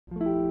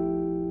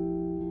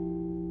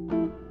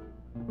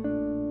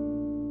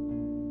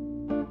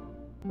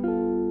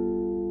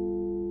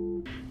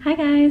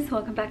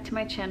welcome back to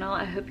my channel.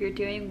 I hope you're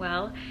doing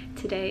well.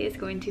 Today is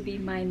going to be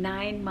my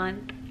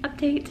 9-month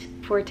update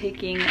for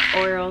taking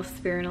oral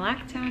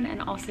spironolactone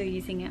and also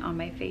using it on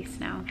my face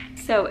now.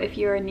 So if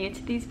you are new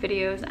to these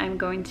videos, I'm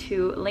going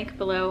to link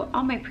below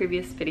all my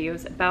previous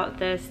videos about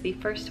this. The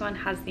first one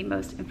has the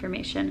most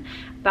information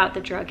about the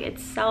drug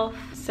itself,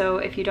 so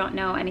if you don't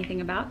know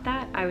anything about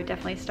that, I would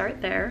definitely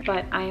start there.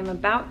 But I am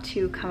about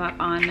to come up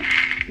on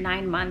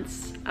 9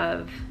 months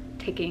of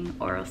taking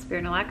oral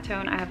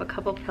spironolactone. I have a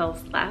couple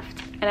pills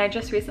left, and I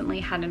just recently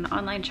had an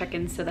online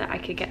check-in so that I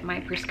could get my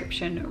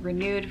prescription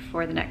renewed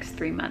for the next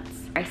 3 months.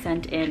 I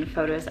sent in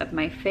photos of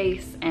my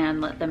face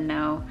and let them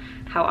know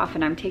how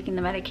often I'm taking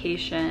the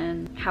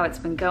medication, how it's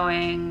been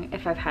going,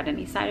 if I've had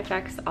any side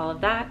effects, all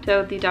of that.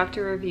 So the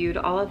doctor reviewed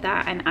all of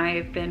that, and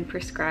I've been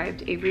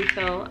prescribed a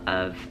refill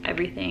of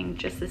everything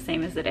just the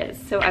same as it is.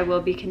 So I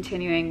will be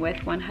continuing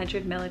with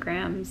 100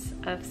 milligrams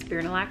of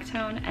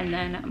spironolactone and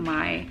then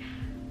my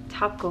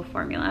topical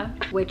formula,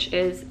 which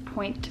is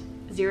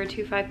 0.025%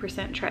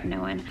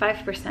 tretinoin,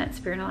 5%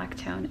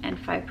 spironolactone, and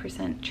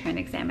 5%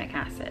 tranexamic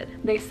acid.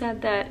 They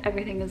said that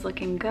everything is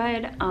looking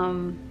good.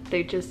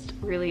 They just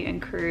really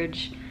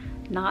encourage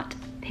not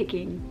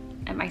picking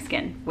at my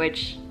skin,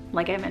 which,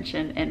 like I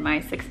mentioned in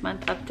my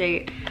 6-month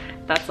update,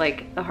 that's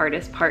like the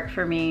hardest part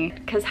for me,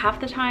 because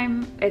half the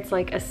time it's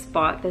like a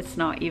spot that's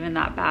not even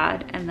that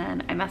bad, and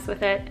then I mess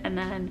with it and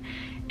then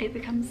it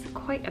becomes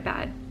quite a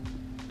bad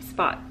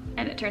spot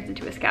and it turns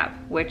into a scab,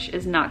 which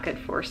is not good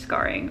for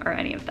scarring or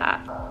any of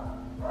that.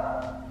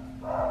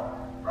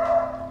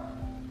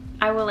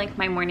 I will link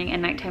my morning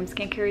and nighttime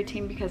skincare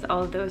routine because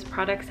all of those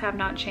products have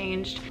not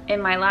changed.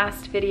 In my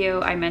last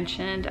video, I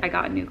mentioned I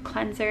got a new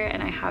cleanser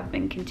and I have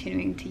been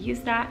continuing to use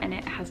that, and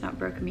it has not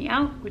broken me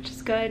out, which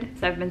is good.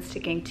 So I've been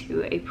sticking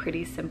to a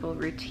pretty simple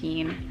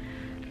routine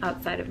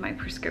outside of my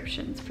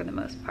prescriptions for the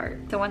most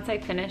part. So once I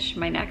finish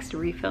my next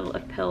refill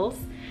of pills,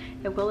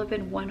 it will have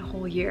been 1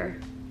 whole year,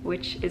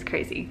 which is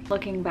crazy.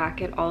 Looking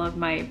back at all of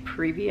my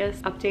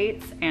previous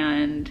updates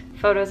and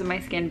photos of my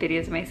skin,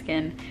 videos of my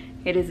skin,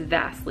 it is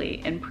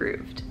vastly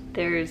improved.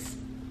 There's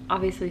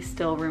obviously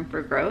still room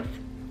for growth,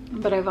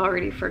 but I've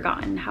already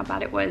forgotten how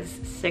bad it was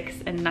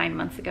 6 and 9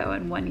 months ago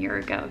and 1 year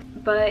ago.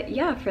 But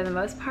yeah, for the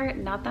most part,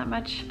 not that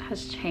much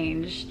has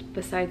changed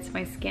besides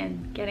my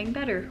skin getting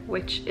better,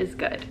 which is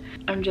good.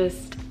 I'm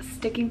just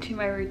sticking to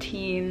my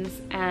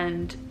routines,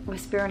 and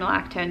with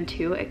spironolactone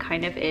too, it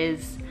kind of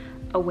is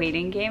a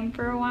waiting game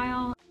for a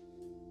while.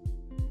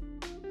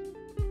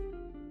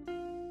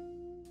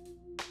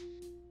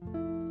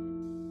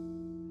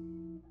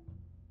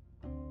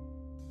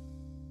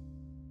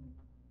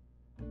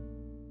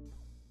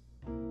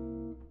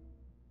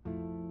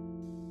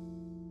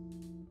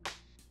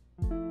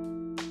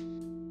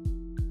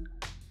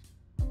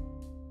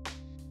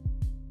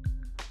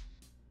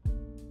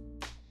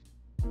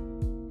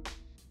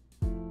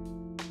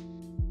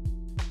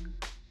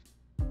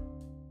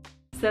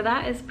 So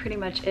that is pretty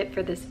much it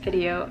for this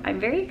video. I'm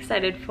very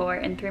excited for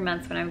in 3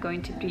 months when I'm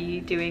going to be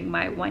doing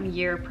my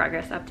 1-year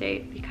progress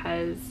update,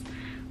 because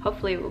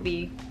hopefully it will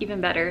be even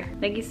better.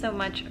 Thank you so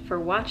much for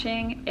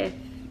watching. If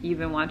you've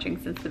been watching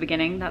since the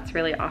beginning, that's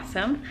really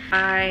awesome.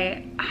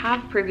 I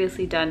have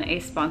previously done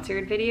a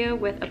sponsored video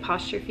with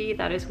Apostrophe.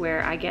 That is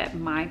where I get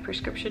my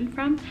prescription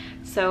from.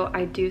 So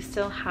I do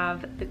still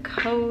have the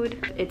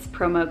code. It's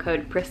promo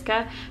code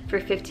Priska for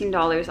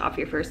 $15 off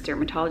your first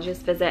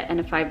dermatologist visit and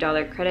a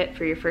 $5 credit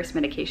for your first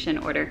medication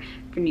order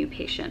for new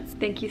patients.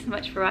 Thank you so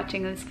much for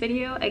watching this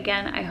video.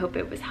 Again, I hope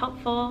it was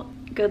helpful.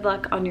 Good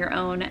luck on your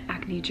own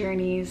acne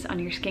journeys, on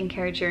your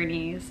skincare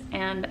journeys,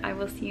 and I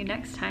will see you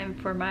next time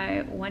for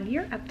my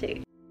 1-year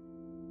update.